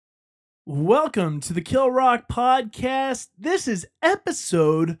Welcome to the Kill Rock Podcast. This is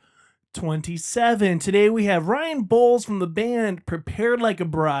episode 27. Today we have Ryan Bowles from the band Prepared Like a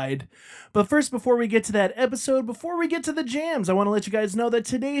Bride. But first, before we get to that episode, before we get to the jams, I want to let you guys know that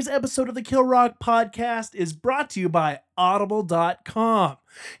today's episode of the Kill Rock Podcast is brought to you by Audible.com.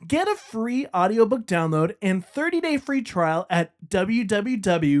 Get a free audiobook download and 30-day free trial at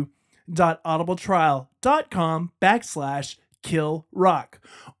www.audibletrial.com/Kill Rock.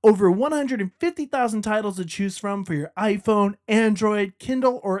 Over 150,000 titles to choose from for your iPhone, Android,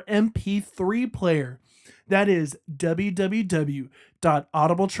 Kindle, or MP3 player. That is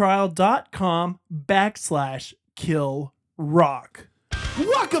www.audibletrial.com/Kill Rock.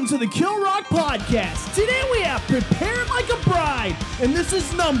 Welcome to the Kill Rock Podcast. Today we have Prepared Like a Bride, and this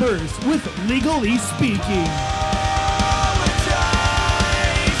is Numbers with Legally Speaking.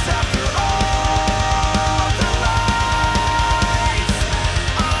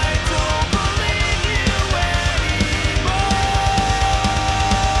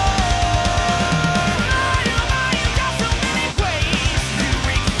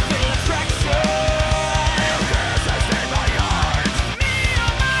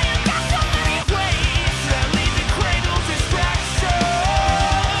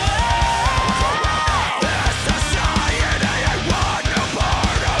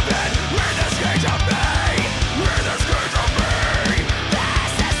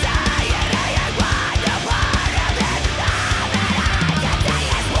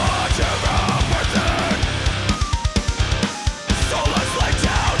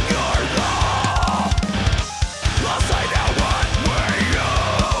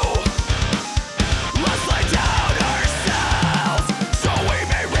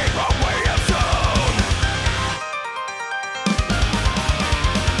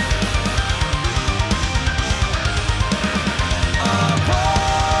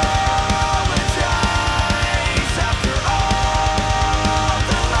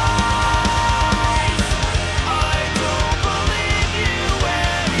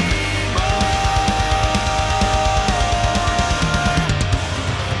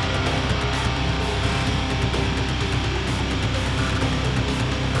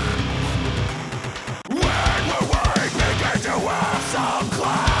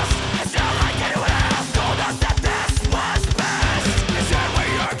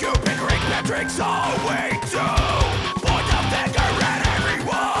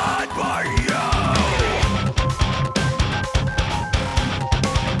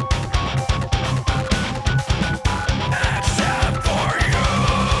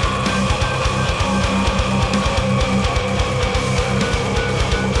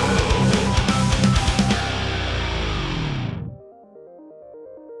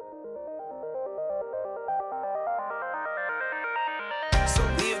 So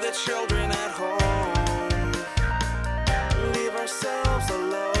leave the children at home, leave ourselves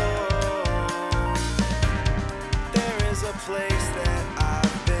alone. There is a place that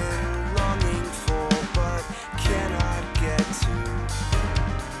I've been longing for but cannot get to.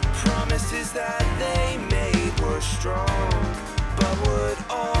 Promises that they made were strong but would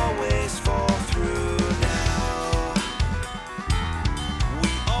always fall through now. We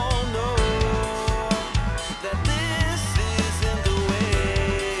all know that this isn't the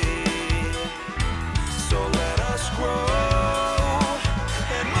way, so let us grow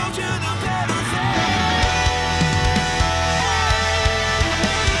and move to the better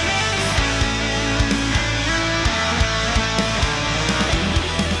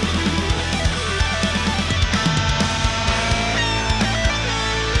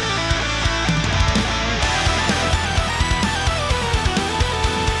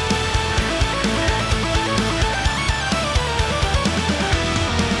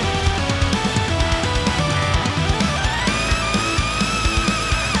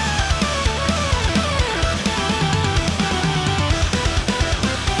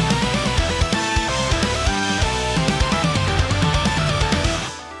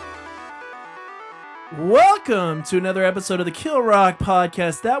Welcome to another episode of the Kill Rock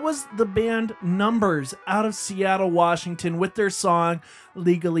Podcast. That was the band Numbers out of Seattle, Washington, with their song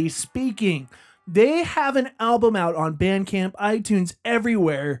Legally Speaking. They have an album out on Bandcamp, iTunes,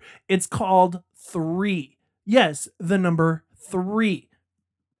 everywhere. It's called 3. Yes, the number 3.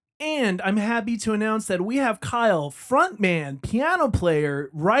 And I'm happy to announce that we have Kyle, frontman, piano player,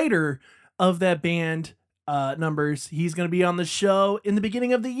 writer of that band, Numbers. He's going to be on the show in the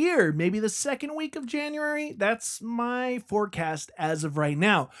beginning of the year, maybe the second week of January. That's my forecast as of right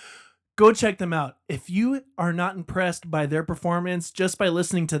now. Go check them out. If you are not impressed by their performance just by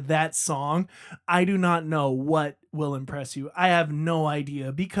listening to that song, I do not know what will impress you. I have no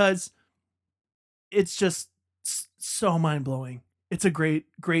idea, because it's just so mind-blowing. It's a great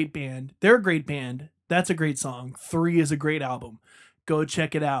band. They're a great band. That's a great song. 3 is a great album. Go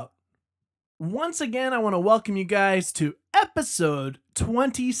check it out. Once again, I want to welcome you guys to episode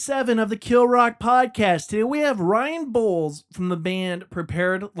 27 of the Kill Rock Podcast. Today we have Ryan Bowles from the band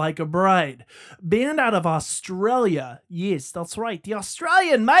Prepared Like a Bride. Band out of Australia. Yes, that's right. The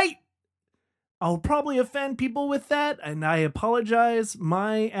Australian, mate! I'll probably offend people with that, and I apologize.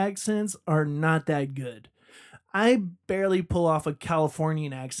 My accents are not that good. I barely pull off a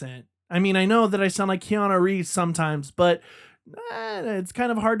Californian accent. I mean, I know that I sound like Keanu Reeves sometimes, but it's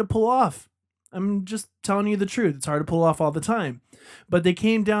kind of hard to pull off. I'm just telling you the truth. It's hard to pull off all the time. But they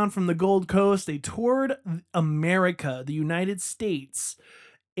came down from the Gold Coast. They toured America, the United States,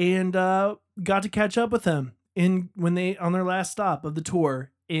 and got to catch up with them on their last stop of the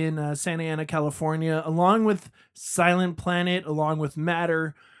tour in Santa Ana, California, along with Silent Planet, along with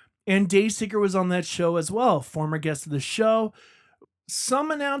Matter, and Dayseeker was on that show as well, former guest of the show.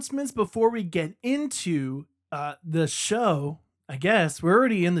 Some announcements before we get into the show. I guess we're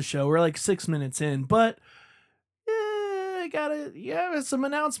already in the show. We're like 6 minutes in, but some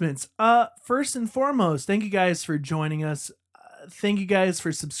announcements. First and foremost, thank you guys for joining us. Thank you guys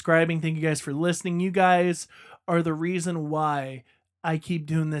for subscribing. Thank you guys for listening. You guys are the reason why I keep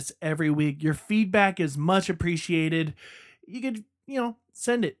doing this every week. Your feedback is much appreciated. You could,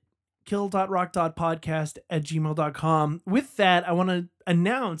 send it. kill.rock.podcast@gmail.com. With that, I want to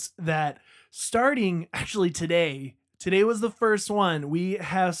announce that starting actually today was the first one. We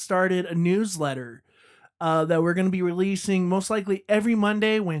have started a newsletter that we're going to be releasing most likely every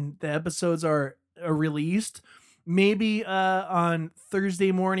Monday when the episodes are released. Maybe on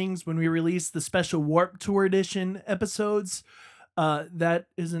Thursday mornings when we release the special Warped Tour edition episodes. That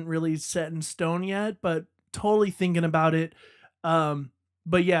isn't really set in stone yet, but totally thinking about it.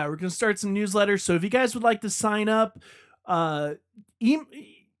 But yeah, we're going to start some newsletters. So if you guys would like to sign up, you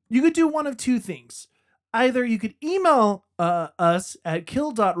could do one of two things. Either you could email us at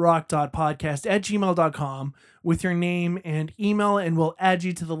kill.rock.podcast@gmail.com with your name and email, and we'll add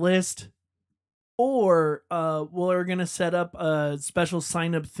you to the list. Or we're going to set up a special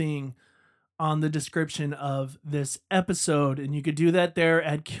sign-up thing on the description of this episode, and you could do that there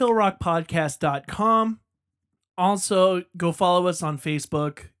at killrockpodcast.com. Also, go follow us on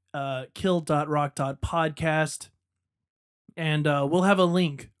Facebook, kill.rock.podcast, and we'll have a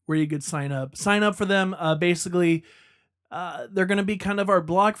link where you could sign up. Sign up for them. Basically, they're going to be kind of our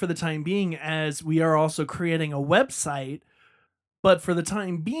blog for the time being, as we are also creating a website. But for the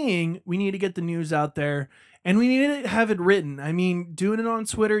time being, we need to get the news out there, and we need to have it written. I mean, doing it on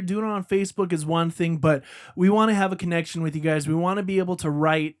Twitter, doing it on Facebook is one thing, but we want to have a connection with you guys. We want to be able to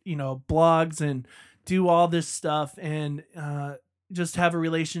write, blogs and do all this stuff, and just have a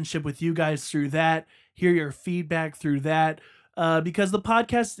relationship with you guys through that, hear your feedback through that. Because the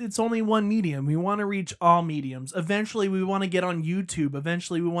podcast, it's only one medium. We want to reach all mediums. Eventually, we want to get on YouTube.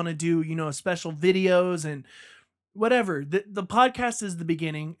 Eventually, we want to do, special videos and whatever. The podcast is the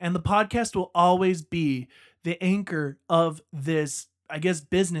beginning, and the podcast will always be the anchor of this, I guess,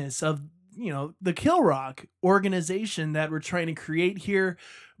 business of, the Kill Rock organization that we're trying to create here.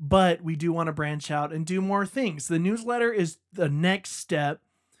 But we do want to branch out and do more things. The newsletter is the next step.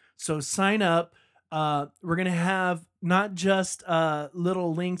 So sign up. We're going to have not just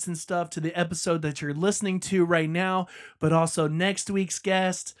little links and stuff to the episode that you're listening to right now, but also next week's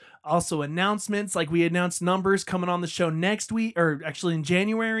guest, also announcements. Like we announced numbers coming on the show next week, or actually in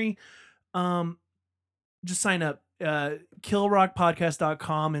January. Just sign up.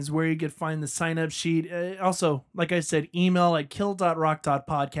 Killrockpodcast.com is where you could find the sign up sheet. Also, like I said, email at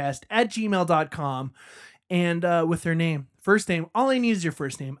kill.rock.podcast@gmail.com, and with their name. First name, all I need is your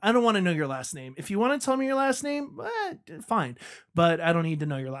first name. I don't want to know your last name. If you want to tell me your last name, fine. But I don't need to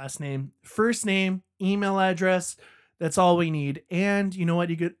know your last name. First name, email address, that's all we need. And you know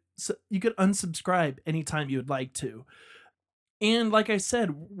what? You could unsubscribe anytime you would like to. And like I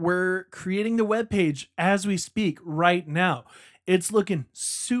said, we're creating the webpage as we speak right now. It's looking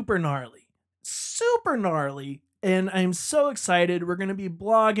super gnarly. And I'm so excited. We're going to be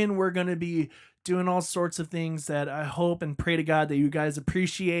blogging. We're going to be doing all sorts of things that I hope and pray to God that you guys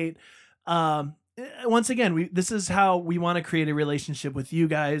appreciate. Once again, this is how we want to create a relationship with you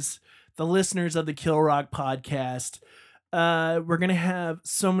guys, the listeners of the Kill Rock podcast. We're going to have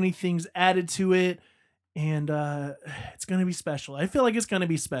so many things added to it, and it's going to be special. I feel like it's going to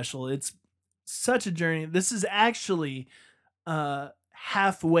be special. It's such a journey. This is actually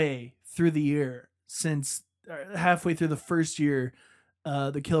halfway through the year, halfway through the first year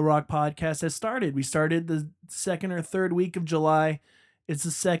the Kill Rock podcast has started. We started the second or third week of July. It's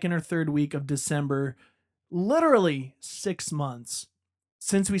the second or third week of December, literally 6 months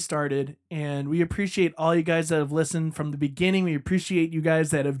since we started, and we appreciate all you guys that have listened from the beginning. We appreciate you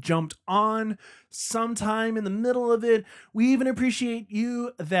guys that have jumped on sometime in the middle of it. We even appreciate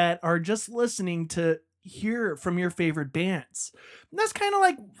you that are just listening to hear from your favorite bands. And that's kind of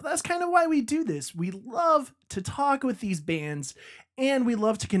why we do this. We love to talk with these bands, and we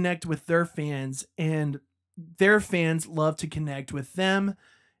love to connect with their fans, and their fans love to connect with them,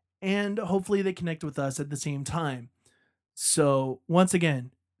 and hopefully they connect with us at the same time. So, once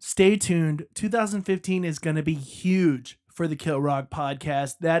again, stay tuned. 2015 is going to be huge for the Kill Rock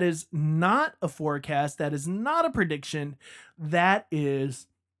podcast. That is not a forecast. That is not a prediction. That is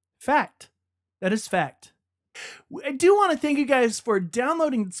fact. That is fact. I do want to thank you guys for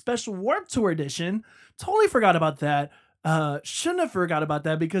downloading the special Warped Tour edition. Totally forgot about that. Shouldn't have forgot about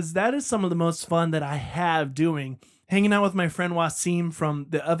that, because that is some of the most fun that I have doing. Hanging out with my friend Wasim from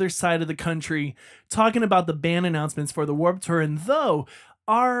the other side of the country, talking about the band announcements for the Warped Tour. And though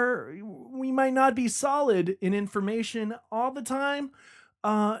we might not be solid in information all the time,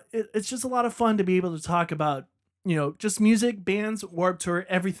 it's just a lot of fun to be able to talk about, just music, bands, Warped Tour,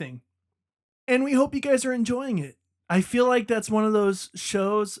 everything. And we hope you guys are enjoying it. I feel like that's one of those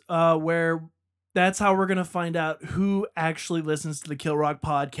shows where that's how we're going to find out who actually listens to the Kill Rock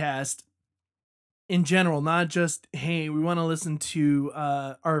podcast in general, not just, hey, we want to listen to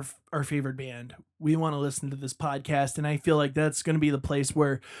our favorite band. We want to listen to this podcast. And I feel like that's going to be the place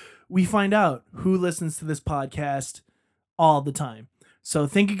where we find out who listens to this podcast all the time. So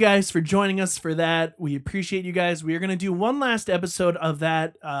thank you guys for joining us for that. We appreciate you guys. We are going to do one last episode of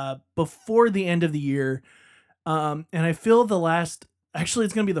that before the end of the year. And I feel actually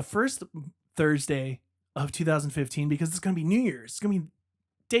it's going to be the first Thursday of 2015, because it's going to be New Year's. It's going to be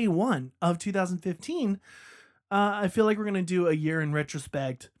day one of 2015. I feel like we're going to do a year in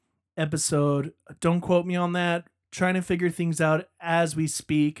retrospect episode. Don't quote me on that. Trying to figure things out as we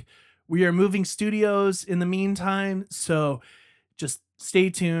speak. We are moving studios in the meantime, so just stay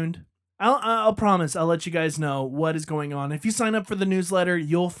tuned. I'll promise I'll let you guys know what is going on. If you sign up for the newsletter,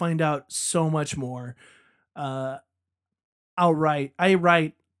 you'll find out so much more. I write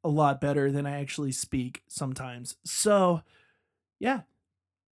a lot better than I actually speak sometimes. So, yeah.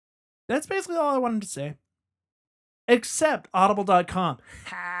 That's basically all I wanted to say. Except audible.com.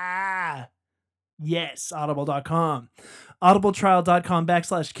 Ha! Yes, audible.com.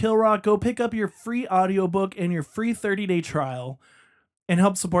 audibletrial.com/killrock. Go pick up your free audiobook and your free 30-day trial and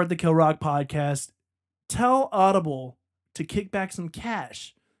help support the Kill Rock podcast. Tell Audible to kick back some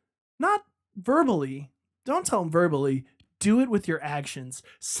cash. Not verbally. Don't tell them verbally. Do it with your actions.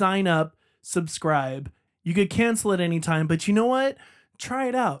 Sign up, subscribe. You could cancel at any time, but you know what? Try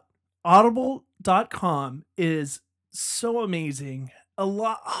it out. Audible.com is so amazing.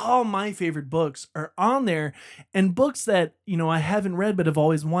 All my favorite books are on there, and books that, I haven't read but have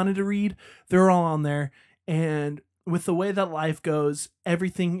always wanted to read, they're all on there. And with the way that life goes,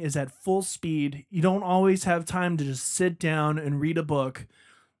 everything is at full speed. You don't always have time to just sit down and read a book.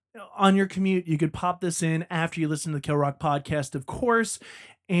 On your commute, you could pop this in after you listen to the Kill Rock podcast, of course,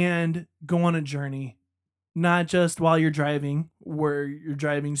 and go on a journey. Not just while you're driving, where you're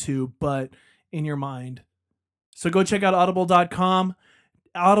driving to, but in your mind. So go check out audible.com.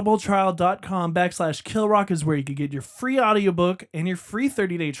 audibletrial.com/killrock is where you can get your free audiobook and your free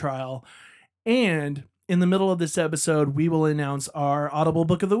 30-day trial. And in the middle of this episode, we will announce our Audible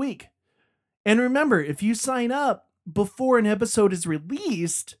Book of the Week. And remember, if you sign up before an episode is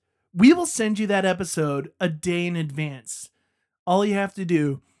released, we will send you that episode a day in advance. All you have to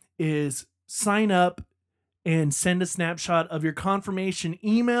do is sign up and send a snapshot of your confirmation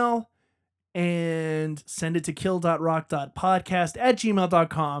email and send it to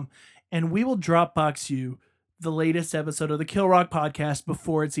kill.rock.podcast@gmail.com, and we will Dropbox you the latest episode of the Kill Rock podcast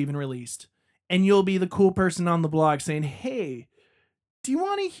before it's even released. And you'll be the cool person on the blog saying, hey, do you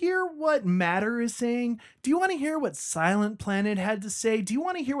want to hear what Matter is saying? Do you want to hear what Silent Planet had to say? Do you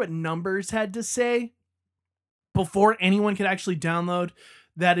want to hear what Numbers had to say? Before anyone could actually download,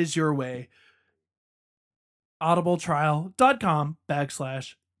 that is your way.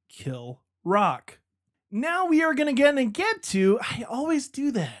 audibletrial.com/killrock. Now we are gonna get to, I always do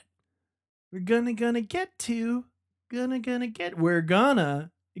that. We're gonna get to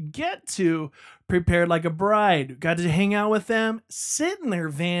Prepared Like a Bride. Got to hang out with them, sit in their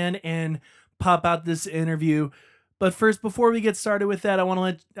van, and pop out this interview. But first, before we get started with that, I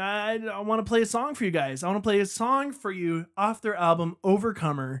want to play a song for you guys. I want to play a song for you off their album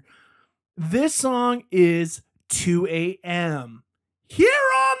Overcomer. This song is 2 a.m.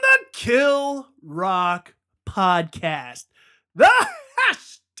 here on the Kill Rock podcast.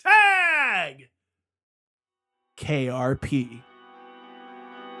 Hashtag KRP.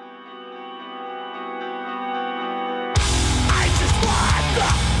 I just want the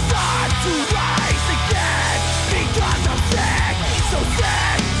sun to rise again because I'm sick, so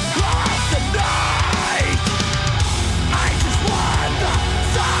sick of the night. I just want the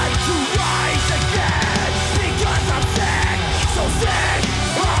sun to rise again because I'm sick, so sick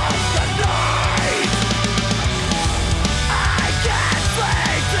of the night. I can't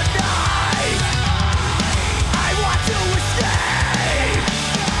sleep tonight. I want to escape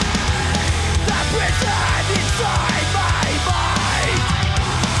the prison inside my mind,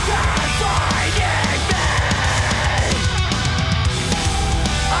 confining me.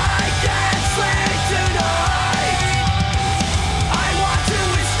 I can't sleep tonight. I want to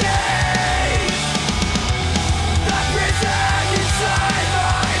escape the prison inside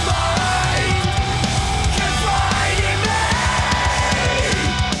my mind, confining me.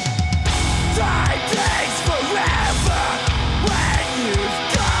 Time takes forever when you've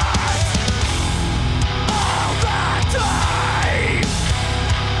got all the time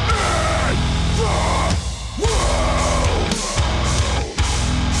in the world.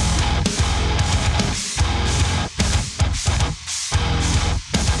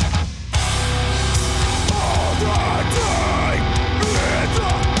 All the time in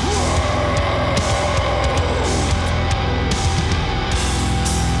the world.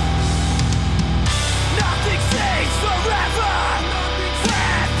 Nothing stays forever with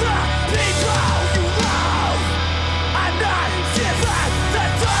the people you love. I'm not given the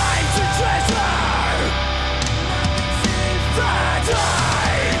time to treasure the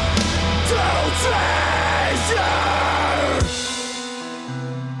time to treasure.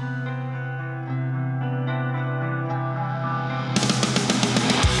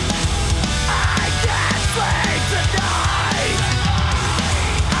 I can't sleep tonight.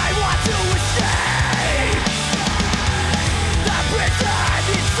 I want to escape the prison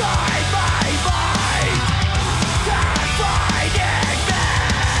inside my mind, confining me.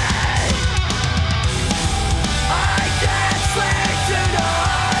 I can't sleep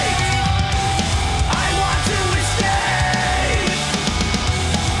tonight. I want to escape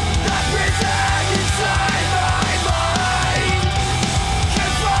the prison inside my mind,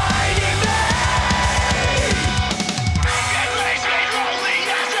 confining me. It makes me lonely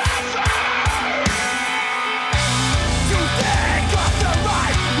as ever to think of the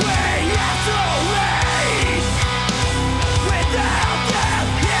right way to lead. Without them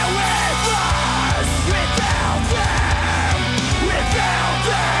here with us, without them here.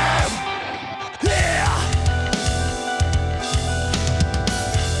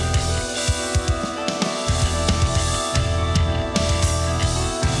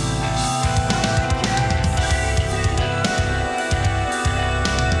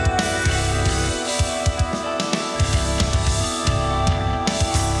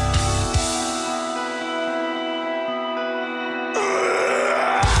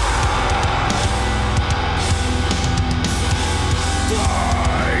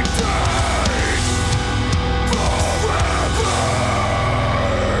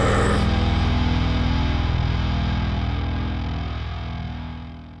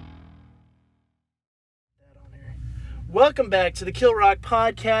 Welcome back to the Kill Rock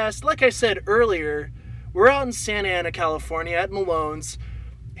Podcast. Like I said earlier, we're out in Santa Ana, California at Malone's,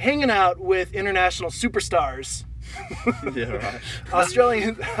 hanging out with international superstars. Yeah, right.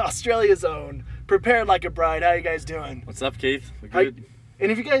 Australia's own. Prepared Like a Bride. How you guys doing? What's up, Keith? We're How- good.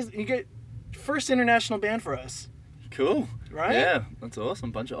 And if you get first international band for us, Cool. right? Yeah, that's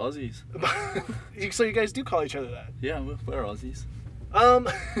awesome. Bunch of Aussies. So you guys do call each other that. Yeah, we're Aussies.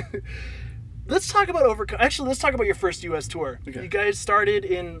 Let's talk about let's talk about your first U.S. tour. Okay. You guys started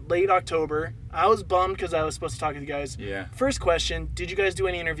in late October. I was bummed because I was supposed to talk to you guys. Yeah. First question: did you guys do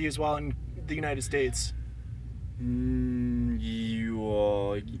any interviews while in the United States? You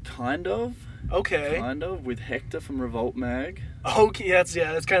are kind of. Okay. Kind of with Hector from Revolt Mag. Okay, that's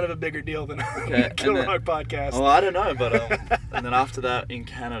kind of a bigger deal than Okay, Kill and then- Rock Podcast. Oh, I don't know, but and then after that in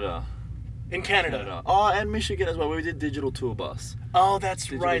Canada. In Canada. Oh, and Michigan as well. We did Digital Tour Bus. Oh, that's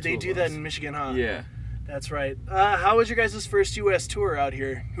Digital right. They tour do that bus. in Michigan, huh? Yeah. That's right. How was your guys' first U.S. tour out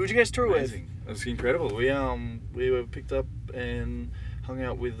here? Who'd you guys tour Amazing. It was incredible. We were picked up and hung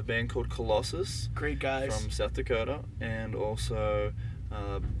out with a band called Colossus with? Great guys. from South Dakota, and also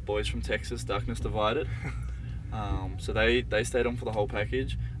boys from Texas, Darkness Divided. So they stayed on for the whole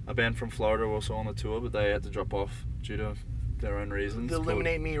package. A band from Florida were also on the tour, but they had to drop off due to their own reasons. The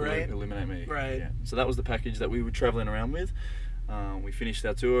Eliminate Me, right? Eliminate Me. Right. Yeah. So that was the package that we were traveling around with. We finished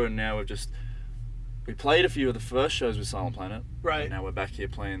our tour, and now we've just we played a few of the first shows with Silent Planet. Right. And now we're back here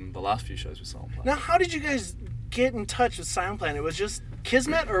playing the last few shows with Silent Planet. Now, how did you guys get in touch with Silent Planet? It was just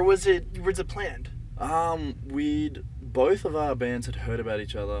kismet, or was it planned? Both of our bands had heard about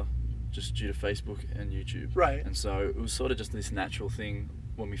each other just due to Facebook and YouTube. Right. And so it was sort of just this natural thing.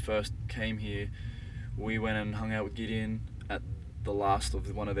 When we first came here, we went and hung out with Gideon at the last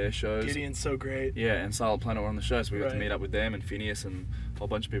of one of their shows. Gideon's so great. Yeah, and Silent Planet were on the show, so we got to Right. meet up with them and Phineas and a whole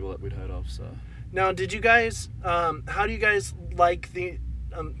bunch of people that we'd heard of. So Now, did you guys? How do you guys like the?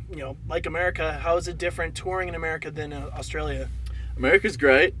 Like America? How is it different touring in America than Australia? America's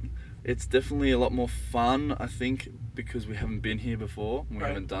great. It's definitely a lot more fun, I think, because we haven't been here before. And we Right.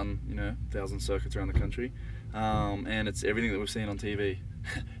 haven't done, 1,000 circuits around the country. And it's everything that we've seen on TV.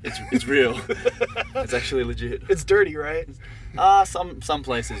 It's real. It's actually legit. It's dirty, right? Some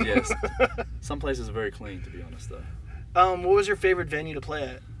places, yes. Some places are very clean, to be honest, though. What was your favorite venue to play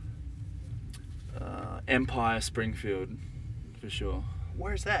at? Empire Springfield, for sure.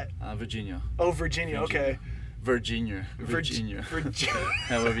 Where's that? Virginia. Oh, Virginia. Okay. Virginia. Virginia.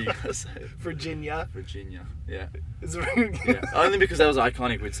 However you gotta say it. Virginia. Virginia. Yeah. Is Yeah. Only because that was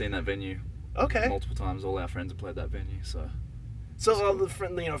iconic. We'd seen that venue Okay. multiple times. All our friends had played that venue. So So all the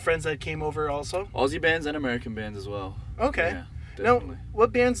friends that came over also. Aussie bands and American bands as well. Okay. Yeah, Now, definitely.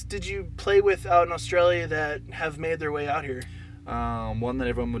 what bands did you play with out in Australia that have made their way out here? One that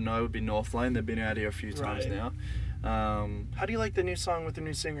everyone would know would be North Lane. They've been out here a few times Right. now. How do you like the new song with the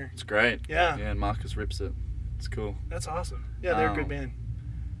new singer? It's great. Yeah. Yeah, and Marcus rips it. It's cool. That's awesome. Yeah, they're a good band.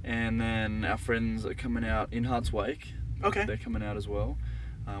 And then our friends are coming out in Heart's Wake. Okay. They're coming out as well.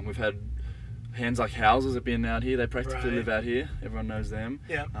 We've had Hands Like Houses have been out here. They practically Right. live out here. Everyone knows them.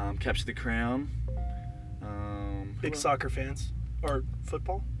 Yeah. Capture the Crown. Big soccer fans. Or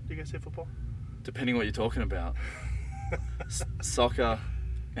football? Do you guys say football? Depending what you're talking about. Soccer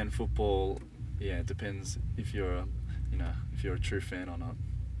and football, yeah, it depends if you're a true fan or not.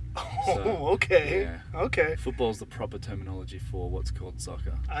 So, Oh, okay. yeah. Okay. Football's the proper terminology for what's called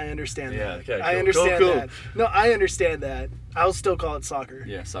soccer. I understand Yeah, that. okay, I cool, understand cool. that. No, I understand that. I'll still call it soccer.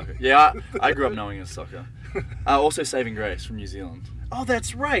 Yeah, soccer. Yeah, I grew up knowing it as soccer. Also Saving Grace from New Zealand. Oh,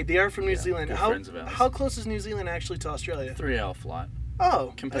 that's right. They are from New Yeah, Zealand. good How friends of ours. how close is New Zealand actually to Australia? 3-hour flight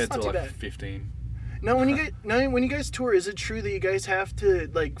Oh, compared that's to not too like bad. 15. Now, when you guys tour, is it true that you guys have to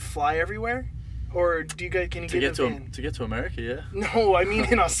like fly everywhere, or can you To get get in a to van? to get to America, yeah. No, I mean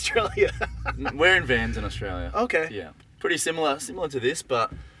in Australia. We're in vans in Australia. Okay. Yeah, pretty similar to this,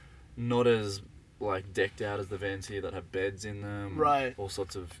 but not as like decked out as the vans here that have beds in them. Right. All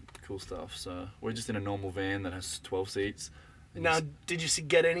sorts of cool stuff. So we're just in a normal van that has 12 seats. And Now, just- did you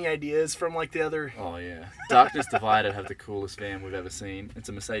get any ideas from like the other? oh yeah, Darkness Divided have the coolest van we've ever seen. It's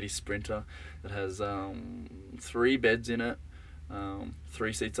a Mercedes Sprinter that has 3 beds in it,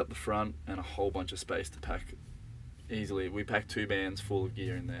 3 seats up the front, and a whole bunch of space to pack easily. We packed 2 bands full of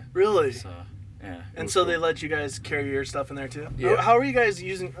gear in there. Really? So yeah. it And was so cool. they let you guys carry your stuff in there too? Yeah. How are you guys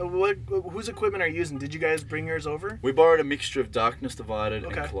using? Whose equipment are you using? Did you guys bring yours over? We borrowed a mixture of Darkness Divided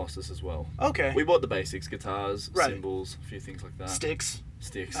Okay. and Colossus as well. Okay. We bought the basics: guitars, Right. cymbals, a few things like that. Sticks.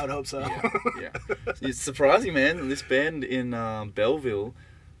 Sticks. I would hope so. Yeah. It's surprising, man. This band in Belleville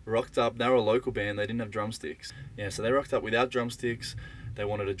rocked up. They were a local band. They didn't have drumsticks. Yeah, so they rocked up without drumsticks. They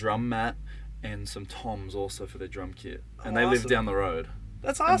wanted a drum mat and some toms also for their drum kit. And they awesome. lived down the road.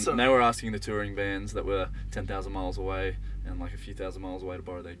 That's And awesome. they were asking the touring bands that were 10,000 miles away and like a few thousand miles away to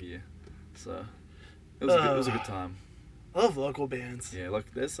borrow their gear. So it was a good time. I love local bands. Yeah, look,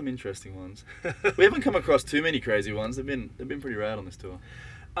 there's some interesting ones. We haven't come across too many crazy ones. They've been pretty rad on this tour.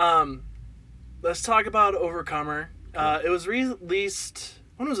 Let's talk about Overcomer. It was released.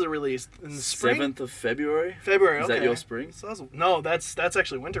 When was it released? In the spring? 7th of February. February. Is Okay. that your spring? So no, that's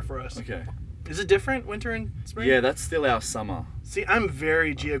actually winter for us. Okay. Is it different, winter and spring? Yeah, that's still our summer. See, I'm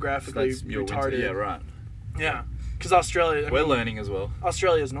very So geographically that's your retarded. winter. Yeah, right. Yeah, because Australia. We're learning as well.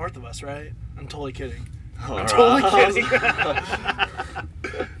 Australia is north of us, right? I'm totally kidding. All I'm right. totally kidding.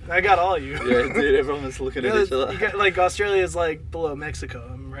 I got all you. Yeah, dude, everyone was looking at each other. You got, like Australia is like below Mexico,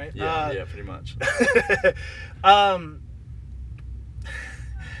 am I right? Yeah, pretty much.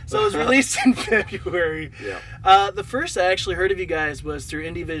 So it was released in February. Yeah. The first I actually heard of you guys was through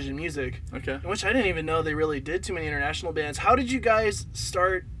Indie Vision Music, Okay. which I didn't even know they really did too many international bands. How did you guys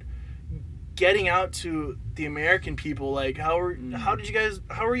start getting out to the American people? Like, how were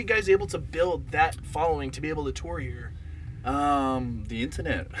you guys able to build that following to be able to tour here? The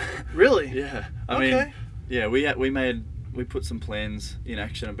internet. Really? Yeah. I Okay. mean, yeah, we put some plans in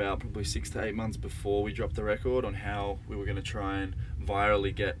action about probably 6 to 8 months before we dropped the record on how we were going to try and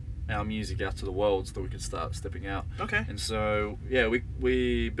virally get our music out to the world so that we could start stepping out. Okay. And so, yeah,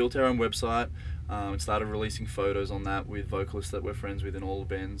 we built our own website. And started releasing photos on that with vocalists that we're friends with in all the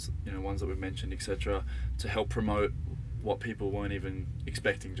bands, you know, ones that we've mentioned, etc., to help promote what people weren't even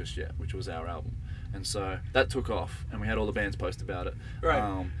expecting just yet, which was our album. And so that took off, and we had all the bands post about it.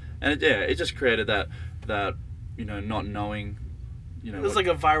 Right. And it just created that you know, not knowing, you know, It was like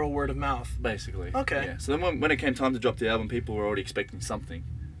a viral word of mouth. basically. Okay. Yeah. So then when it came time to drop the album, people were already expecting something,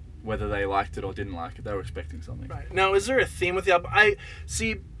 whether they liked it or didn't like it. They were expecting something. Right. Now, is there a theme with the album? I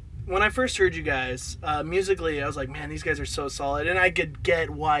see. When I first heard you guys musically, I was like, man, these guys are so solid, and I could get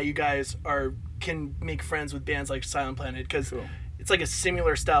why you guys can make friends with bands like Silent Planet, because Cool. it's like a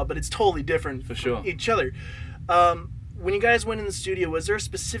similar style, but it's totally different For sure. from each other. When you guys went in the studio, was there a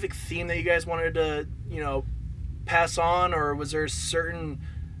specific theme that you guys wanted to, you know, pass on, or was there a certain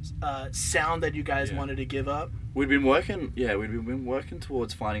sound that you guys Yeah. wanted to give up? We'd been working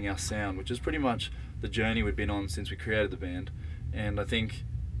towards finding our sound, which is pretty much the journey we'd been on since we created the band. And I think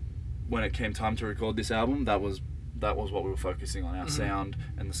when it came time to record this album, that was what we were focusing on, our sound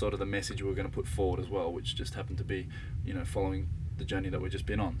and the sort of the message we were going to put forward as well, which just happened to be, you know, following the journey that we've just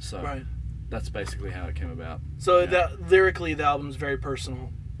been on. So Right. that's basically how it came about. So Yeah. that lyrically, the album's very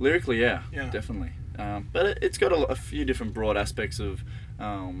personal. Lyrically, yeah. Definitely. But it's got a few different broad aspects of,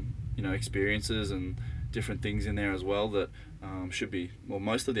 you know, experiences and different things in there as well that should be, well,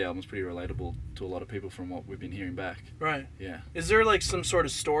 most of the album's pretty relatable to a lot of people from what we've been hearing back. Right. Yeah. Is there like some sort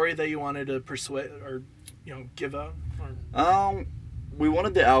of story that you wanted to persuade or, you know, give out? Or... We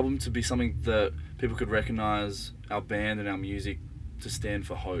wanted the album to be something that people could recognize our band and our music to stand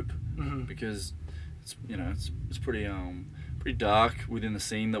for hope, Mhm. because it's, you know, it's pretty dark within the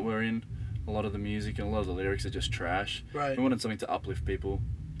scene that we're in. A lot of the music and a lot of the lyrics are just trash. Right. We wanted something to uplift people,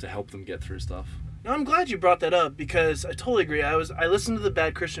 to help them get through stuff. No, I'm glad you brought that up, because I totally agree. I listened to the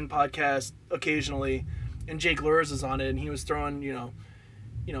Bad Christian podcast occasionally, and Jake Lures is on it, and he was throwing, you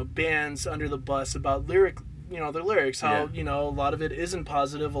know, bands under the bus about their lyrics, how, Yeah. you know, a lot of it isn't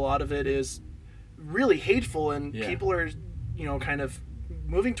positive, a lot of it is really hateful, and Yeah. people are, you know, kind of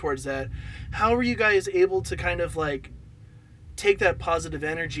moving towards that. How are you guys able to kind of like take that positive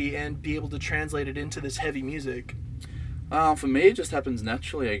energy and be able to translate it into this heavy music? For me, it just happens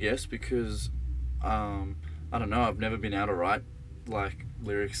naturally, I guess, because I don't know. I've never been able to write like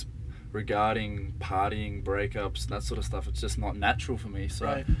lyrics regarding partying, breakups, that sort of stuff. It's just not natural for me. So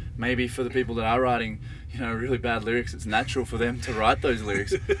Right. maybe for the people that are writing, you know, really bad lyrics, it's natural for them to write those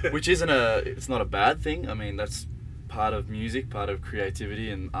lyrics, which it's not a bad thing. I mean, that's part of music, part of creativity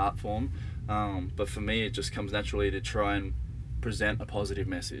and art form. But for me, it just comes naturally to try and present a positive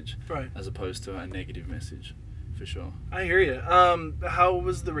message, Right. as opposed to a negative message, for sure. I hear you. How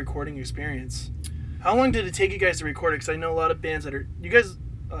was the recording experience? How long did it take you guys to record it? Because I know a lot of bands that are... You guys,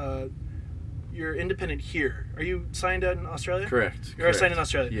 you're independent here. Are you signed out in Australia? Correct. You are signed in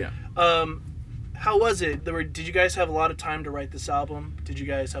Australia. Yeah. How was it? Did you guys have a lot of time to write this album? Did you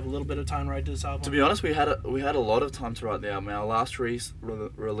guys have a little bit of time to write this album? To be honest, we had a lot of time to write the album. Our last release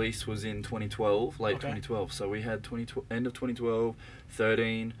was in 2012, late Okay. 2012. So we had end of 2012,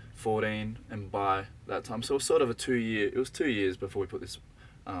 13, 14, and by that time, so it was sort of a 2 year. It was 2 years before we put this,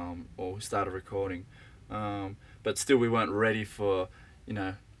 or we started recording. But still, we weren't ready for, you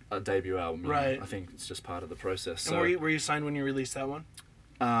know, a debut album. You know. Right. I think it's just part of the process. And So, were you signed when you released that one?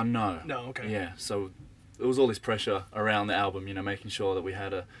 no. No, okay. Yeah, so it was all this pressure around the album, you know, making sure that we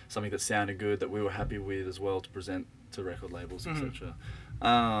had something that sounded good, that we were happy with as well to present to record labels, Mhm. etc.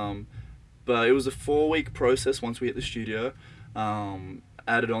 But it was a 4-week process once we hit the studio.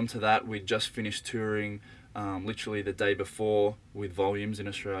 Added on to that, we just finished touring literally the day before with Volumes in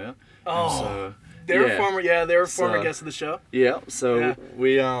Australia. Oh, And so, they were yeah. former So- guests of the show. Yeah, so Yeah.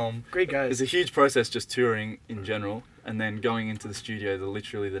 we Great guys. it's a huge process just touring in general, and then going into the studio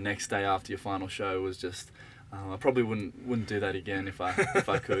literally the next day after your final show was just I probably wouldn't do that again if I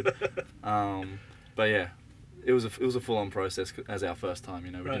could. But yeah, it was a full on process as our first time.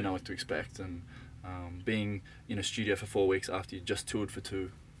 You know, we Right. didn't know what to expect, and being in a studio for 4 weeks after you just toured for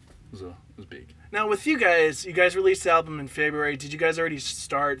 2 was big. Now, with you guys released the album in February. Did you guys already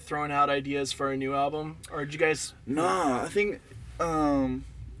start throwing out ideas for a new album? Or did you guys... No, I think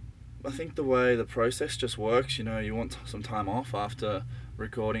the way the process just works, you know, you want some time off after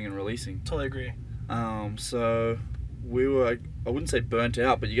recording and releasing. Totally agree. So we were, I wouldn't say burnt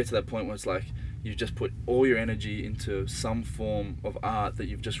out, but you get to that point where it's like you've just put all your energy into some form of art that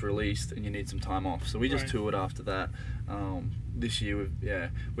you've just released and you need some time off. So we just Right. toured after that. This year,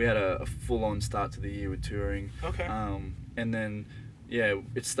 we had a full-on start to the year with touring. Okay. And then,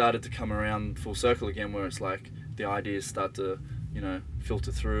 it started to come around full circle again where it's like the ideas start to, you know,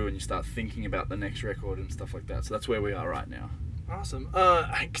 filter through and you start thinking about the next record and stuff like that. So that's where we are right now. Awesome.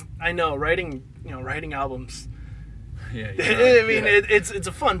 I know writing albums. Yeah. I mean, it's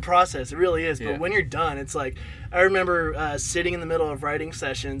a fun process. It really is. Yeah. But when you're done, it's like I remember sitting in the middle of writing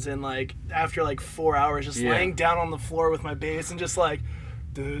sessions and like after like 4 hours, just laying down on the floor with my bass and just like,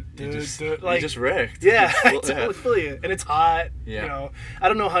 You just wrecked. yeah, I Yeah. totally feel you. And it's hot. Yeah. You know, I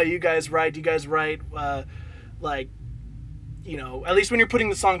don't know how you guys write. Do you guys write like, you know, at least when you're putting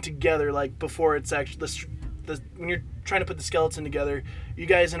the song together, like before it's actually when you're trying to put the skeleton together, you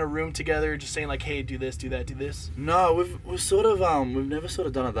guys in a room together just saying like, hey, do this, do that, do this? No, we've sort of we've never sort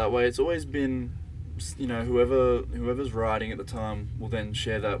of done it that way. It's always been, you know, whoever's writing at the time will then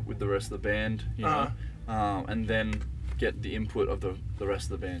share that with the rest of the band, you know, and then get the input of the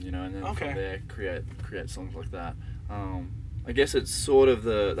rest of the band, you know, and then from there create songs like that. I guess it's sort of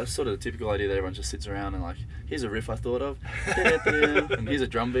that's sort of the typical idea that everyone just sits around and like, here's a riff I thought of, and here's a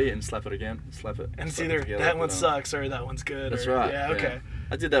drum beat, and slap it again, slap it. And it's slap it either together, that one but, sucks or that one's good. That's or, right. Yeah, okay.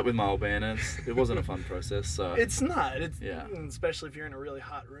 I did that with my old band, and it wasn't a fun process. So It's not. Yeah. Especially if you're in a really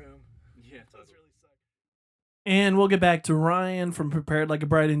hot room. yeah, So it's really sucks. And we'll get back to Ryan from Prepared Like a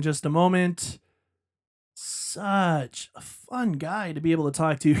Bride in just a moment. Such a fun guy to be able to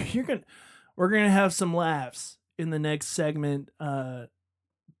talk to. We're gonna have some laughs in the next segment.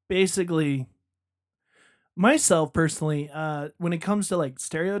 Basically, myself personally, when it comes to like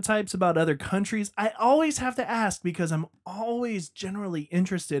stereotypes about other countries, I always have to ask because I'm always generally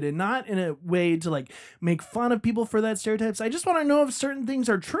interested, and not in a way to like make fun of people for that stereotypes. I just want to know if certain things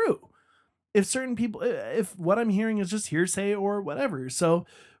are true. If certain people, if what I'm hearing is just hearsay or whatever. So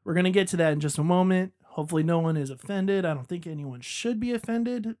we're going to get to that in just a moment. Hopefully no one is offended. I don't think anyone should be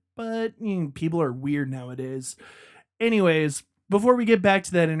offended, but people are weird nowadays. Anyways, before we get back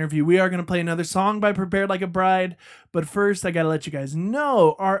to that interview, we are going to play another song by Prepared Like a Bride. But first, I got to let you guys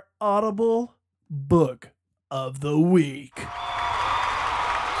know our Audible Book of the Week. Yes!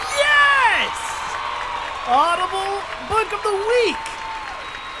 Audible Book of the Week.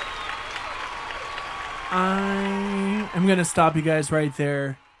 I am going to stop you guys right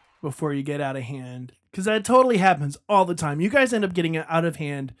there before you get out of hand, because that totally happens all the time. You guys end up getting it out of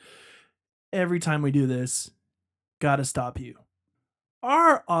hand every time we do this. Gotta stop you.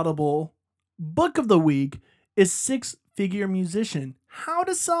 Our Audible Book of the Week is Six Figure Musician: How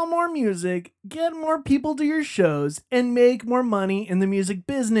to Sell More Music, Get More People to Your Shows, and Make More Money in the Music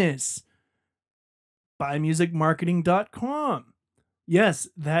Business by musicmarketing.com. Yes,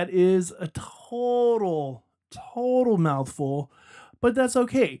 that is a total mouthful, but that's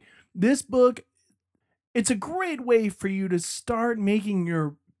okay. This book, it's a great way for you to start making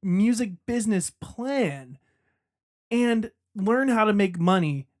your music business plan and learn how to make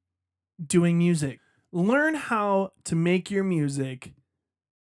money doing music. Learn how to make your music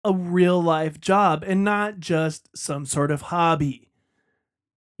a real life job and not just some sort of hobby.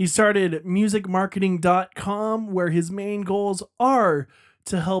 He started musicmarketing.com, where his main goals are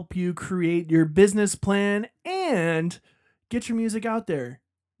to help you create your business plan and get your music out there.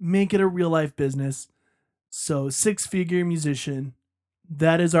 Make it a real life business. So, Six Figure Musician,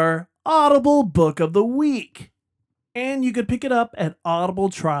 that is our Audible Book of the Week. And you could pick it up at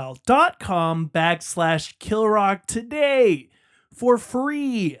audibletrial.com/killrock today for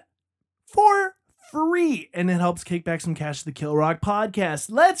free. And it helps kick back some cash to the Kill Rock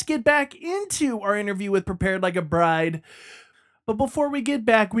podcast. Let's get back into our interview with Prepared Like a Bride. But before we get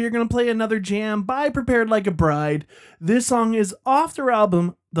back, we are going to play another jam by Prepared Like a Bride. This song is off their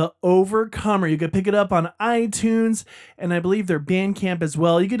album, The Overcomer. You could pick it up on iTunes, and I believe their Bandcamp as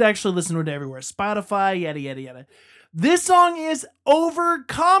well. You could actually listen to it everywhere. Spotify, yada, yada, yada. This song is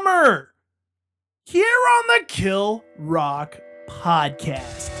Overcomer, here on the Kill Rock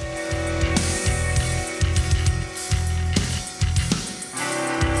podcast.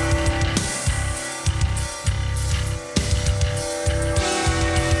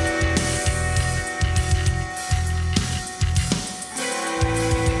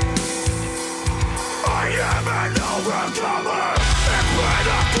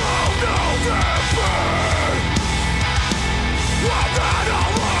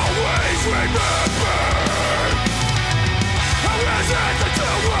 Remember, how is it that you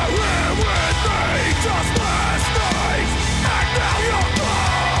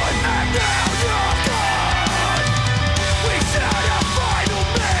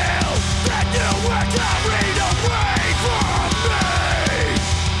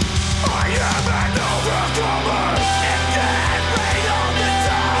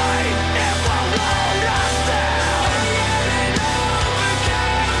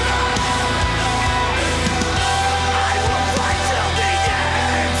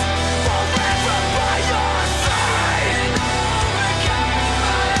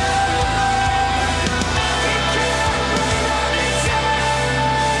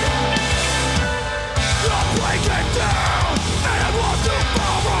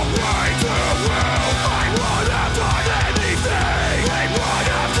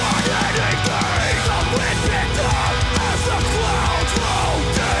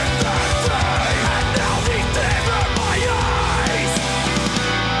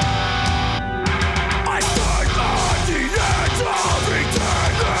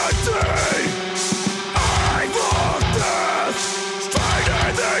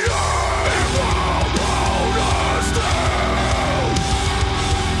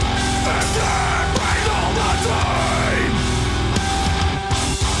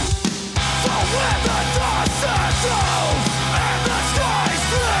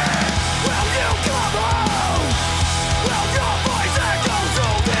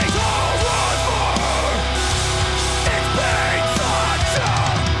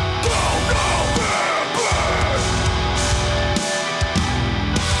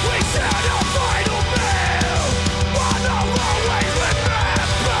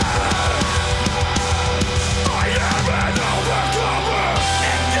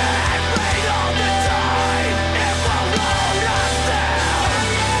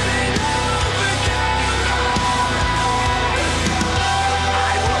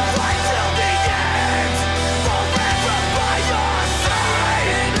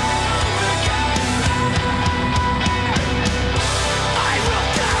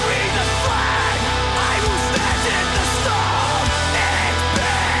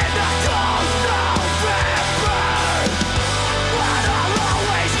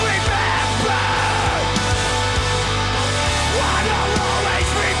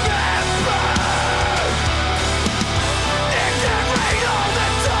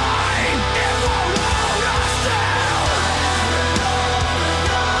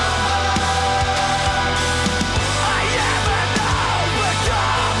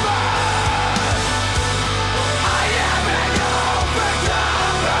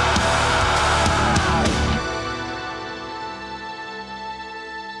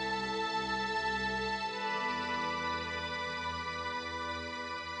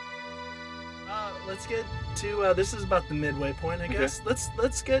let's get to this is about the midway point, I guess.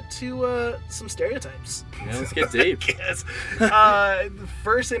 Let's get to some stereotypes. Yeah, let's get deep. Yes. The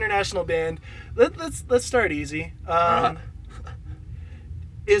first international band. Let's start easy. Alright.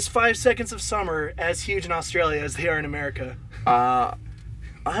 Is 5 Seconds of Summer as huge in Australia as they are in America? I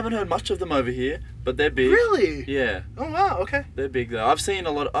haven't heard much of them over here, but they're big. Really? Yeah, Oh wow. Okay. they're big though. I've seen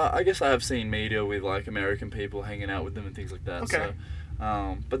a lot. I guess I have seen media with like American people hanging out with them and things like that. Okay.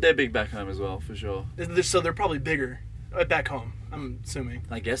 So, but they're big back home as well, for sure. So they're probably bigger back home, I'm assuming.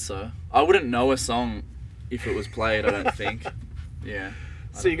 I guess so. I wouldn't know a song if it was played. I don't think. Yeah.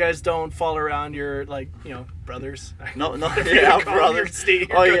 So you guys don't fall around your brothers. Not Whatever yeah, you our call them, your brothers. state,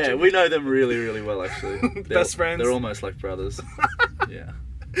 your Oh yeah, country. we know them really, really well actually. Best friends. They're almost like brothers. Yeah.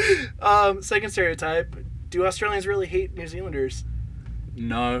 Second stereotype: do Australians really hate New Zealanders?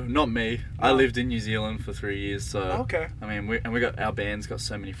 No, not me. I No. lived in New Zealand for 3 years, so Okay. I mean, we got our band's got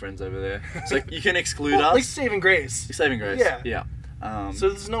so many friends over there. So you can exclude Well, us. like Saving Grace. Saving Grace. Yeah. Yeah. So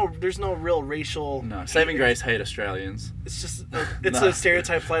there's no real racial. No, Saving Grace hate Australians. It's just No. a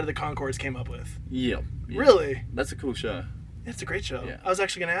stereotype Flight of the Conchords came up with. Yeah. Really? That's a cool show. It's a great show. Yeah. I was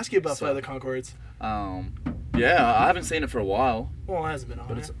actually going to ask you about So- Flight of the Conchords. Yeah, I haven't seen it for a while, Well, it hasn't been on.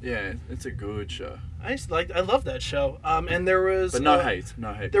 but it's a good show. I love that show. And there was. But no hate.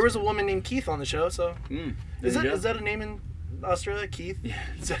 There was a woman named Keith on the show. So There is you go. that a name in Australia? Keith? Yeah.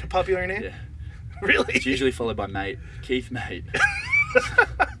 Is that a popular name? Yeah. Really? It's usually followed by mate. Keith mate.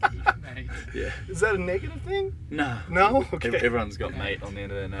 Yeah. Is that a negative thing? No. No? Okay. Everyone's got mate on the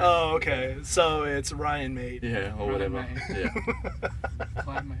end of their name. Oh, okay. So it's Ryan Mate. Yeah, or Brother whatever. mate. Yeah.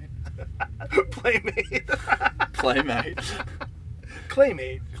 Playmate. Playmate. Playmate.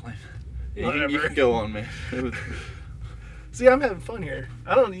 Claymate. Yeah, you Whatever. can go on, man. See, I'm having fun here.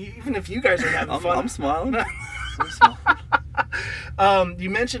 I don't even if you guys are having fun. I'm smiling. I'm smiling. You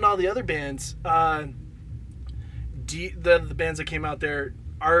mentioned all the other bands. The bands that came out there,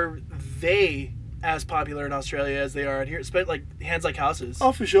 are they as popular in Australia as they are out here? Like Hands Like Houses.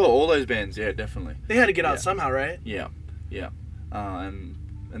 Oh, for sure. All those bands, yeah, definitely. They had to get out Yeah. somehow, right? Yeah, yeah.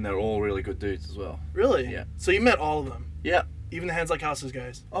 And they're all really good dudes as well. Really? Yeah. So you met all of them, Yeah. even the Hands Like Houses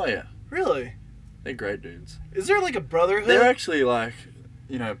guys. Oh, yeah. Really? They're great dudes. Is there like a brotherhood? They're actually like,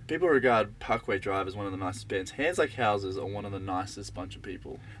 people regard Parkway Drive as one of the nicest bands. Hands Like Houses are one of the nicest bunch of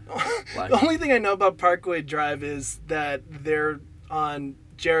people. Like- The only thing I know about Parkway Drive is that they're on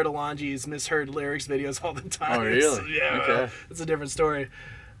Jared Alonji's misheard lyrics videos all the time. Oh, really? So, yeah, Okay. it's a different story.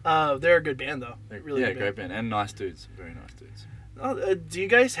 They're a good band though. Really yeah, good great band. And nice dudes. Very nice dudes. Do you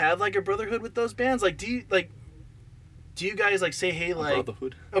guys have like a brotherhood with those bands? Like, do you guys like say, hey, like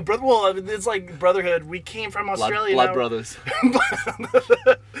Brotherhood. a brother? Well, it's like brotherhood. We came from Australia. Blood now. brothers.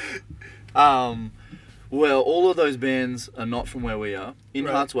 Well, all of those bands are not from where we are. In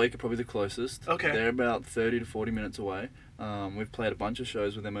Right. Hearts Wake are probably the closest. Okay. They're about 30 to 40 minutes away. We've played a bunch of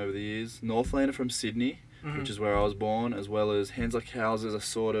shows with them over the years. Northland are from Sydney, Mm-hmm. which is where I was born, as well as Hands Like Houses are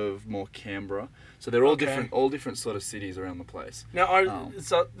sort of more Canberra. So they're all Okay. different sort of cities around the place. Now, Oh.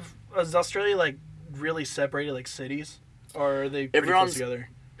 is Australia like really separated like cities, or are they pretty close Everyone's- together?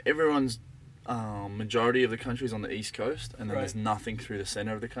 Everyone's majority of the country is on the east coast, and then Right. there's nothing through the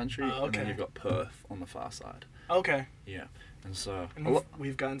centre of the country, Oh, and then okay. you've got Perth on the far side. Okay. Yeah, and so And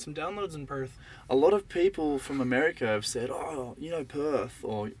we've gotten some downloads in Perth. a lot of people from America have said, "Oh, you know Perth,"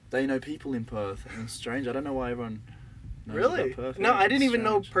 or they know people in Perth. And it's strange. I don't know why everyone knows Really? about Perth. No, Yeah, I didn't it's even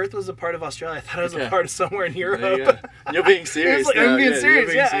know strange. Perth was a part of Australia. I thought it was a Okay. part of somewhere in Europe. There you go. You're being It serious. was like, now. I'm being you're serious.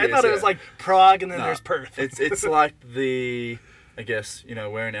 being Yeah, I serious, thought it was yeah. like Prague and then No, there's Perth. It's like I guess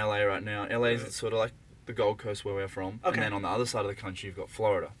we're in LA right now. LA's Right. sort of like the Gold Coast where we're from, Okay. and then on the other side of the country you've got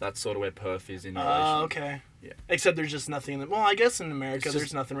Florida. That's sort of where Perth is in relation. Oh, okay. Yeah. Except there's just nothing in the... Well, I guess in America It's there's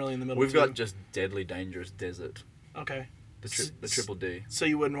just- nothing really in the middle. We've too. got just deadly dangerous desert. Okay. The triple D. So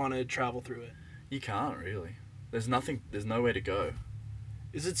you wouldn't want to travel through it. You can't really. There's nowhere to go.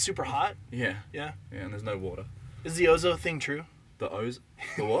 Is it super hot? Yeah. Yeah. Yeah, and there's no water. Is the ozone thing true? The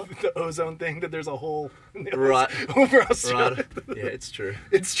what? The ozone thing, that there's a hole in the Right. over Australia. Right. Yeah, it's true.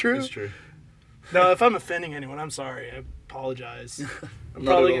 It's true? It's true. No, if I'm offending anyone, I'm sorry. I apologize. I'm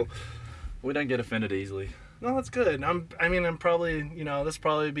Not probably at all. We don't get offended easily. No, that's good. I'm probably, this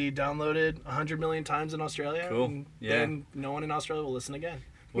probably be downloaded 100 million times in Australia. Cool. And Yeah. then no one in Australia will listen again.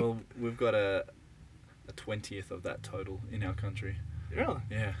 Well, we've got a 20th of that total in our country. Really?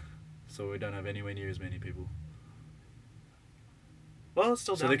 Yeah. So we don't have anywhere near as many people. Well, it's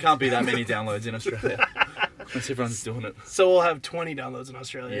still So there downloads. can't be that many downloads in Australia. Unless everyone's doing it. So we'll have 20 downloads in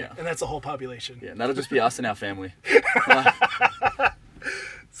Australia. Yeah. And that's the whole population. Yeah, and that'll just be us and our family.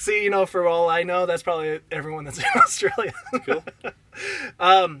 See, for all I know, that's probably everyone that's in Australia. Cool.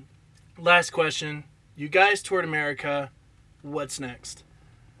 Last question. You guys toured America. What's next?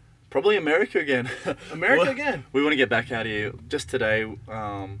 Probably America again. America again. We want to get back out here. Just today,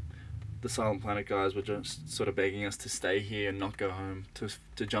 the Silent Planet guys were just sort of begging us to stay here and not go home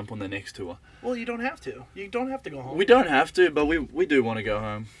to jump on the next tour. Well, you don't have to. You don't have to go home. We don't have to, but we do want to go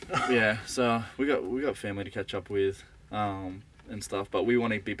home. Yeah, so we got family to catch up with, and stuff. But we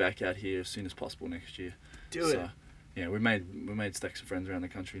want to be back out here as soon as possible next year. Do it. Yeah, we made stacks of friends around the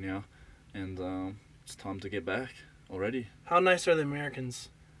country now, and it's time to get back already. How nice are the Americans?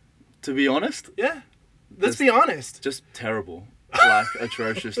 To be honest, Yeah. Let's be honest. just terrible, like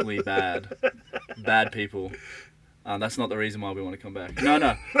atrociously bad people. That's not the reason why we want to come back.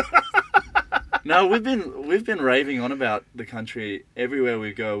 No. No, we've been raving on about the country everywhere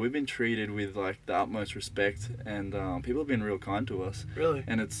we go. We've been treated with like the utmost respect, and people have been real kind to us. Really?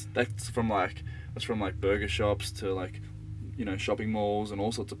 And that's from like burger shops to like, shopping malls and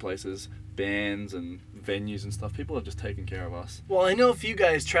all sorts of places, bands and venues and stuff. People are just taking care of us. Well, I know if you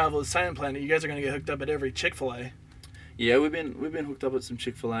guys travel with Silent Planet, you guys are going to get hooked up at every Chick-fil-A. Yeah, we've been hooked up at some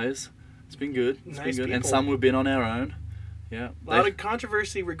Chick-fil-A's. It's been good. It's Nice been good. And people. some we've been on our own. Yeah. A lot of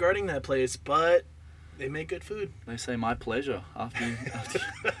controversy regarding that place, but they make good food. They say my pleasure after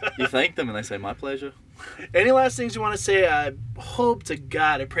you thank them, and they say my pleasure. Any last things you want to say? I hope to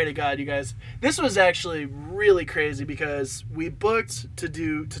God, I pray to God, you guys. This was actually really crazy because we booked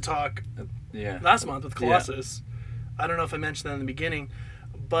to talk Yeah. last month with Colossus. I don't know if I mentioned that in the beginning,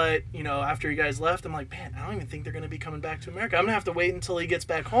 but after you guys left, I'm like, man, I don't even think they're going to be coming back to America. I'm going to have to wait until he gets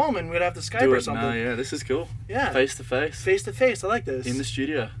back home, and we'd have to Skype Do or it something. now. Yeah, this is cool. Yeah. Face to face. Face to face. I like this. In the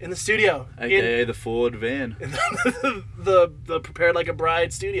studio. In the studio. AKA the Ford van. In the Prepared Like a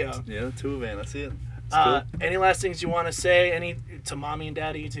Bride studio. Yeah, the tour van. That's it. It's cool. Any last things you want to say? Any to mommy and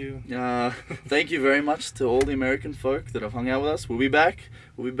daddy to? Thank you very much to all the American folk that have hung out with us. We'll be back.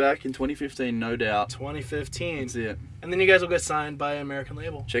 We'll be back in 2015, no doubt. 2015. That's it. And then you guys will get signed by an American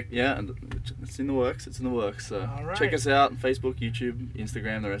label. And it's in the works. So All right. check us out on Facebook, YouTube,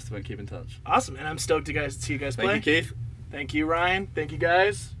 Instagram, the rest of it. Keep in touch. Awesome, and I'm stoked to see you guys play. Thank you, Keith. Thank you, Ryan. Thank you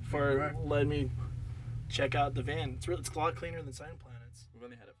guys for letting me check out the van. It's a lot cleaner than Silent Planet's. We've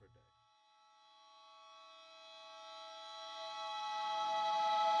only had it for a day.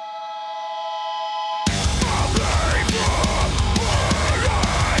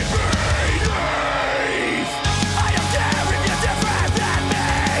 I don't care if you're different than me.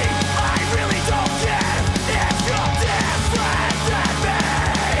 I really don't care if you're different than me.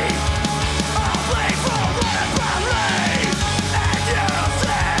 I'll play for what I believe, and you'll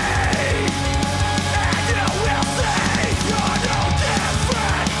see, and you will see you're no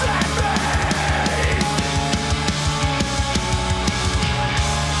different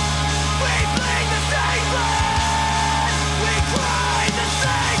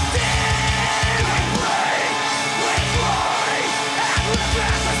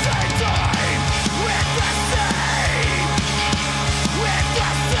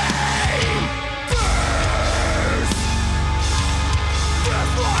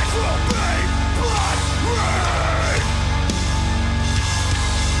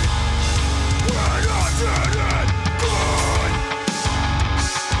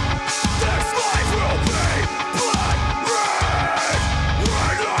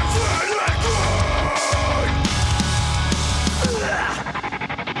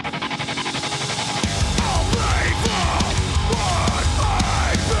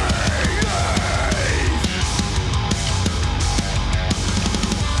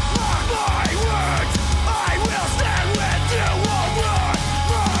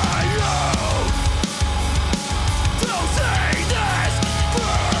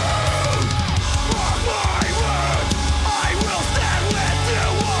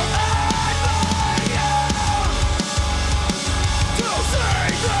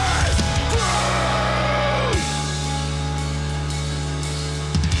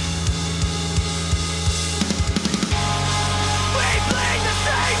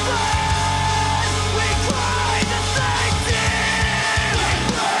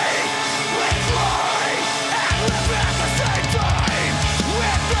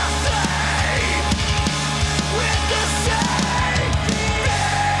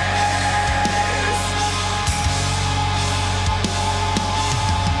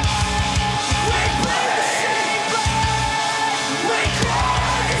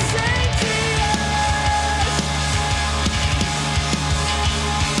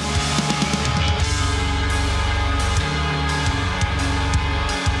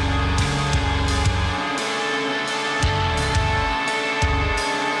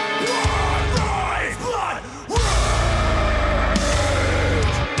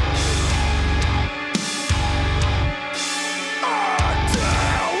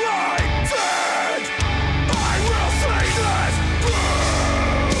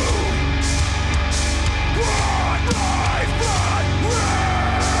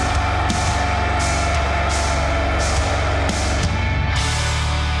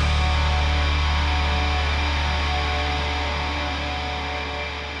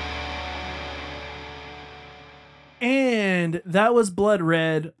that was Blood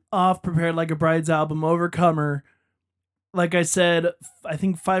Red off Prepared Like a Bride's album, Overcomer. Like I said, I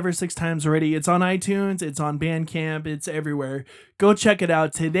think 5 or 6 times already. It's on iTunes, it's on Bandcamp, it's everywhere. Go check it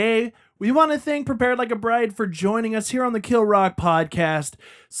out today. We want to thank Prepared Like a Bride for joining us here on the Kill Rock podcast.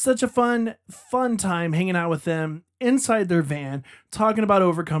 Such a fun time hanging out with them inside their van, talking about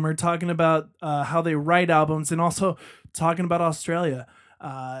Overcomer, talking about how they write albums, and also talking about Australia.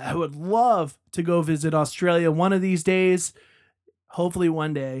 I would love to go visit Australia one of these days. Hopefully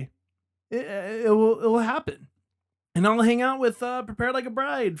one day it will happen. And I'll hang out with Prepared Like a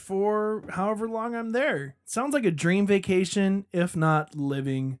Bride for however long I'm there. Sounds like a dream vacation, if not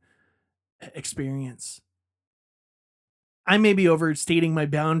living experience. I may be overstating my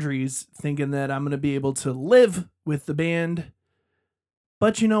boundaries, thinking that I'm going to be able to live with the band.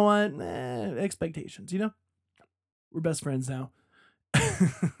 But you know what? Expectations, you know? We're best friends now.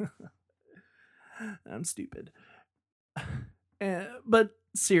 I'm stupid. But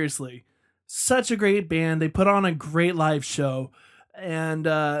seriously, such a great band. They put on a great live show, and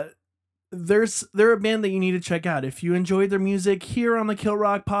they're a band that you need to check out. If you enjoyed their music here on the Kill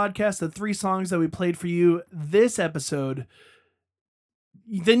Rock podcast, the 3 songs that we played for you this episode,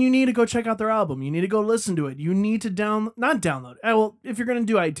 then you need to go check out their album. You need to go listen to it. You need to not download. Well, if you're going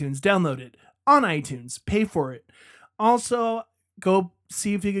to do iTunes, download it on iTunes, pay for it. Also, go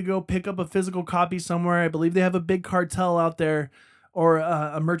see if you could go pick up a physical copy somewhere. I believe they have a big cartel out there, or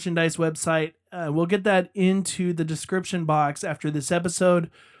a merchandise website. We'll get that into the description box after this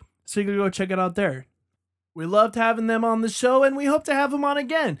episode, so you can go check it out there. We loved having them on the show, and we hope to have them on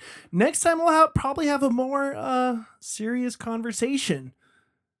again. Next time we'll probably have a more serious conversation.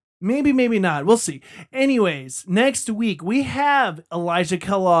 Maybe not. We'll see. Anyways, next week we have Elijah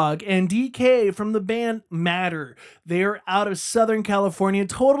Kellogg and DK from the band Matter. They are out of Southern California.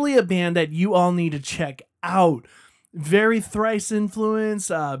 Totally a band that you all need to check out. Very thrice influence,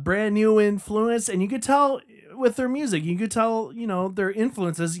 brand new influence, and you could tell with their music, you could tell, their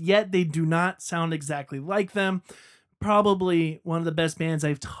influences, yet they do not sound exactly like them. Probably one of the best bands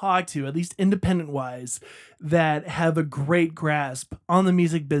I've talked to, at least independent wise, that have a great grasp on the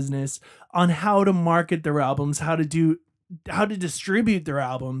music business, on how to market their albums, how to distribute their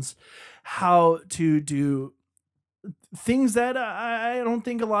albums, how to do things that I don't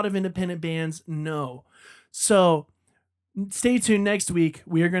think a lot of independent bands know. So stay tuned next week.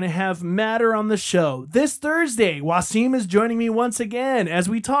 We are going to have Matter on the show. This Thursday, Wasim is joining me once again as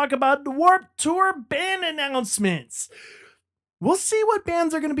we talk about the Warped Tour band announcements. We'll see what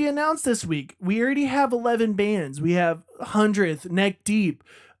bands are going to be announced this week. We already have 11 bands. We have 100th, Neck Deep.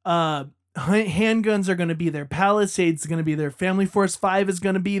 Handguns are going to be there. Palisades is going to be there. Family Force 5 is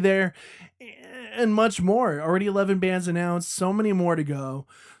going to be there. And much more. Already 11 bands announced. So many more to go.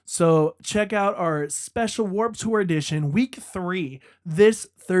 So check out our special Warped Tour edition, week 3, this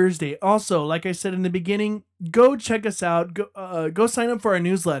Thursday. Also, like I said in the beginning, go check us out. Go sign up for our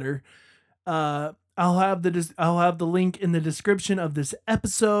newsletter. I'll have the link in the description of this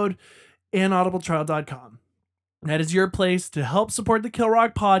episode and audibletrial.com. That is your place to help support the Kill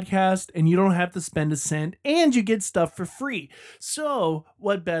Rock podcast, and you don't have to spend a cent, and you get stuff for free. So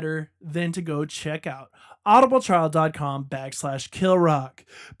what better than to go check out audibletrial.com/killrock.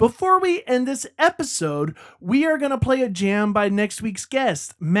 Before we end this episode, we are going to play a jam by next week's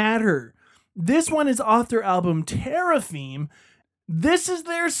guest, Matter. This one is off their album Teraphim. This is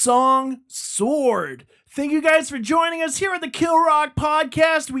their song, Sword. Thank you guys for joining us here at the Kill Rock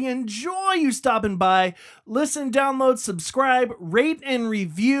podcast. We enjoy you stopping by. Listen, download, subscribe, rate, and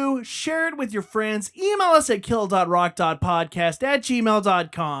review. Share it with your friends. Email us at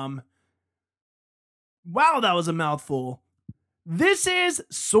kill.rock.podcast@gmail.com. Wow, that was a mouthful. This is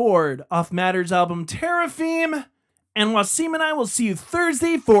Sword off Matter's album Teraphim. And Wasim and I will see you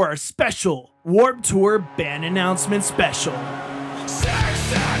Thursday for our special Warped Tour band announcement special.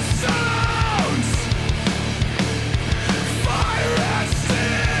 Sex and sounds, fire and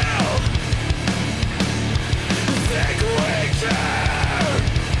steel. Think we care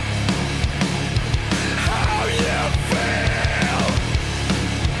how you feel.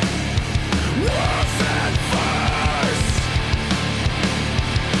 Wolves and fires,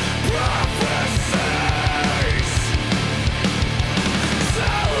 prophecies,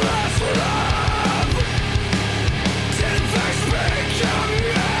 zealous love, infects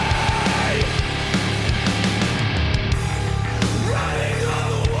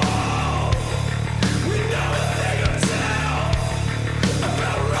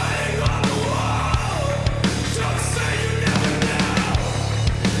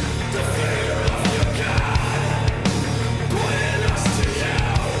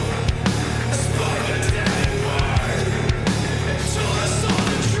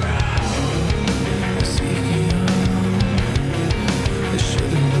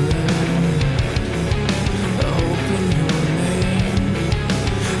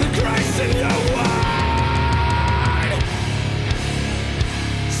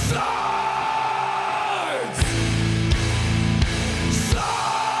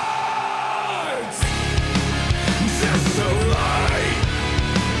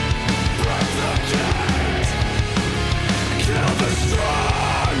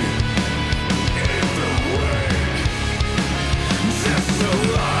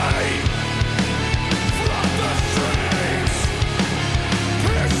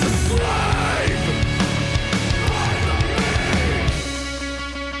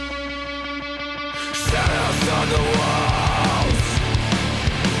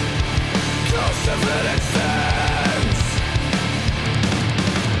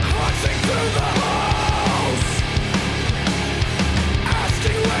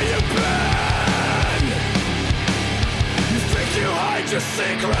your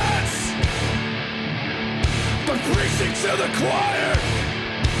secrets, but preaching to the choir.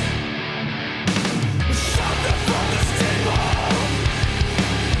 Shout them from the steeple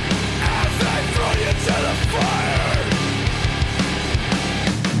as they throw you to the fire.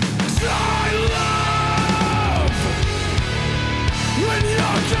 I love when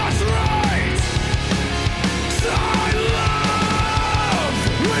you're just right. I love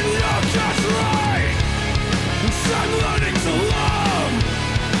when you're just right. I'm learning to love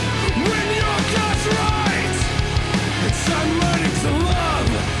when you're just right. I'm learning to love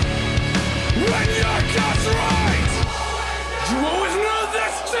when you're just right. You always knew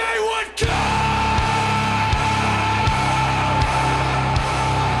this day would come.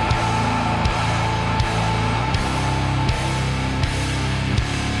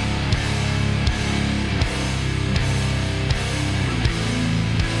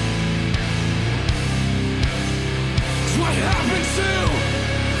 What happened to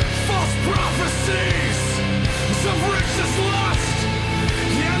false prophecies of riches lost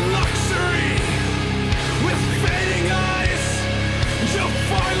and luxury? With fading eyes, you'll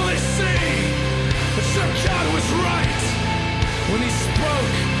finally see that your God was right when he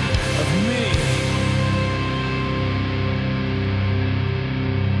spoke of me.